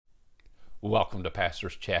Welcome to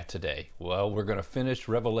Pastor's Chat today. Well, we're going to finish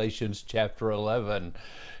Revelations chapter 11,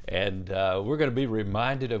 and we're going to be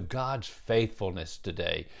reminded of God's faithfulness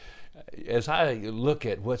today. As I look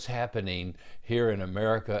at what's happening here in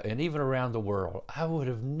America and even around the world, I would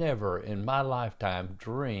have never in my lifetime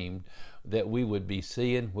dreamed that we would be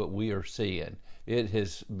seeing what we are seeing. It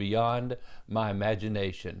is beyond my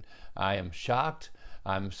imagination. I am shocked,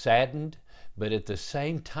 I'm saddened, but at the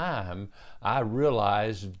same time, I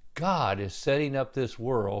realize God is setting up this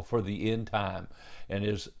world for the end time. And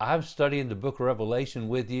as I'm studying the book of Revelation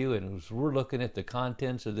with you, and as we're looking at the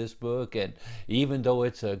contents of this book, and even though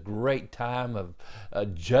it's a great time of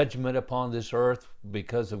judgment upon this earth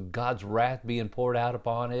because of God's wrath being poured out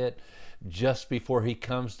upon it, just before he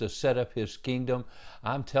comes to set up his kingdom,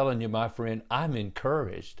 I'm telling you, my friend, I'm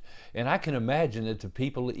encouraged. And I can imagine that the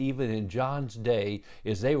people, even in John's day,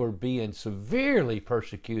 as they were being severely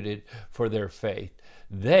persecuted for their faith,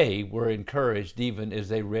 they were encouraged even as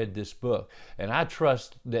they read this book. And I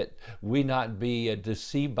trust that we not be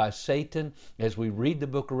deceived by Satan as we read the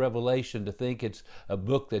book of Revelation to think it's a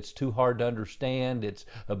book that's too hard to understand, it's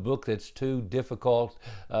a book that's too difficult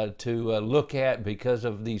to look at because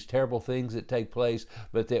of these terrible things that take place,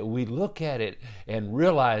 but that we look at it and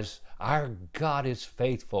realize our God is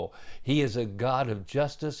faithful. He is a God of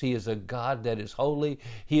justice. He is a God that is holy.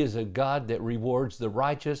 He is a God that rewards the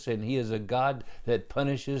righteous, and he is a God that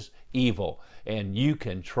punishes evil. And you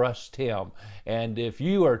can trust him. And if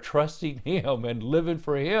you are trusting him and living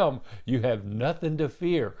for him, you have nothing to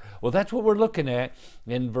fear. Well, that's what we're looking at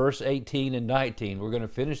in verse 18 and 19. We're going to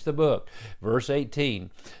finish the book. Verse 18,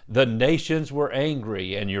 the nations were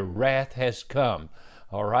angry, and your wrath has come.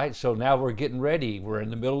 All right, so now we're getting ready. We're in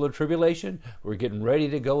the middle of the tribulation. We're getting ready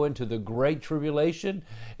to go into the great tribulation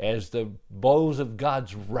as the bowls of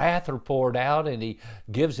God's wrath are poured out and he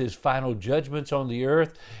gives his final judgments on the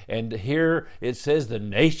earth. And here it says the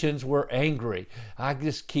nations were angry. I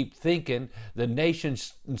just keep thinking the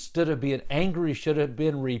nations, instead of being angry, should have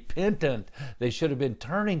been repentant. They should have been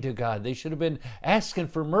turning to God. They should have been asking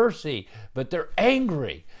for mercy, but they're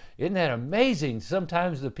angry. Isn't that amazing?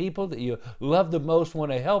 Sometimes the people that you love the most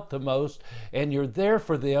want to help the most, and you're there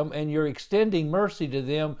for them, and you're extending mercy to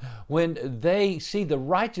them when they see the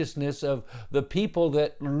righteousness of the people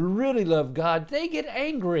that really love God. They get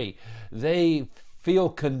angry. They feel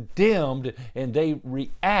condemned, and they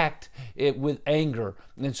react it with anger.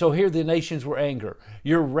 And so here the nations were angry.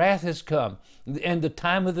 Your wrath has come, and the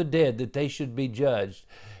time of the dead that they should be judged.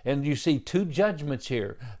 And you see two judgments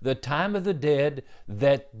here. The time of the dead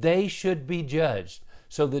that they should be judged.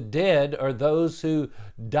 So the dead are those who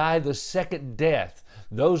die the second death.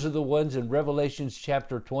 Those are the ones in Revelations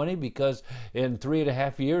chapter 20, because in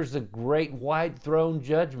 3.5 years, the great white throne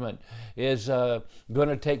judgment is going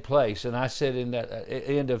to take place. And I said in the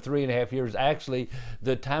end of 3.5 years, actually,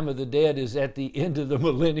 the time of the dead is at the end of the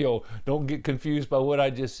millennial. Don't get confused by what I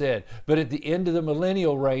just said. But at the end of the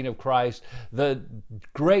millennial reign of Christ, the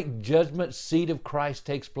great judgment seat of Christ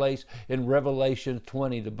takes place in Revelation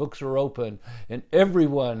 20. The books are open, and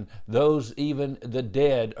everyone, those even the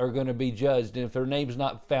dead, are going to be judged. And if their name's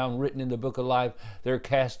not found written in the book of life, they're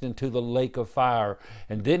cast into the lake of fire.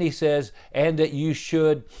 And then he says, and that you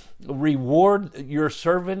should reward your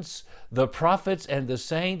servants, the prophets and the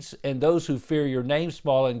saints, and those who fear your name,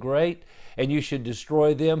 small and great, and you should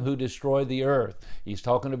destroy them who destroy the earth. He's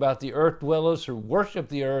talking about the earth dwellers who worship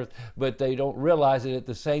the earth, but they don't realize it. At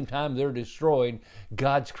the same time, they're destroying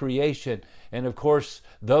God's creation. And of course,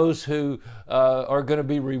 those who are going to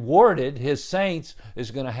be rewarded, his saints,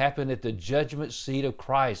 is going to happen at the judgment seat of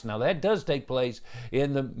Christ. Now that does take place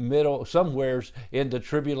in the middle, somewheres in the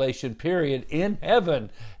tribulation period in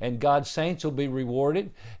heaven. And God's saints will be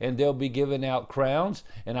rewarded, and they'll be given out crowns.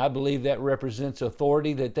 And I believe that represents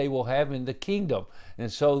authority that they will have in the kingdom.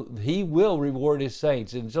 And so he will reward his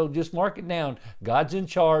saints. And so just mark it down. God's in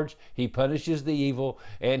charge. He punishes the evil,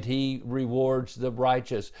 and he rewards the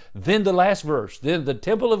righteous. Then the last verse, then the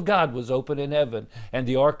temple of God was open in heaven, and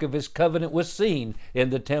the ark of his covenant was seen in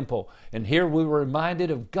the temple. And here we were reminded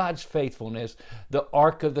of God's faithfulness, the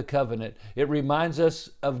ark of the covenant. It reminds us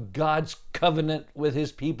of God's covenant with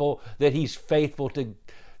his people, that he's faithful to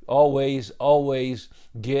always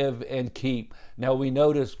give and keep. Now we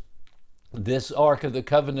notice This Ark of the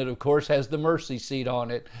Covenant, of course, has the mercy seat on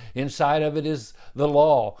it. Inside of it is the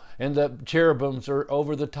law, and the cherubims are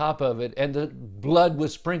over the top of it, and the blood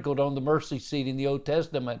was sprinkled on the mercy seat in the Old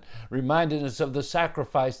Testament, reminding us of the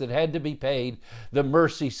sacrifice that had to be paid. The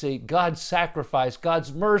mercy seat, God's sacrifice,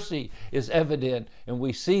 God's mercy is evident, and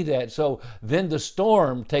we see that. So then the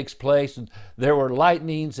storm takes place, and there were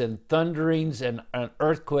lightnings and thunderings and an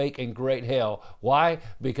earthquake and great hail. Why?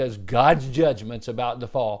 Because God's judgment's about to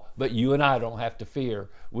fall, but you and I don't have to fear.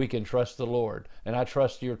 We can trust the Lord, and I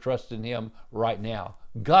trust you're trusting Him right now.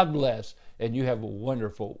 God bless, and you have a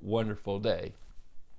wonderful, wonderful day.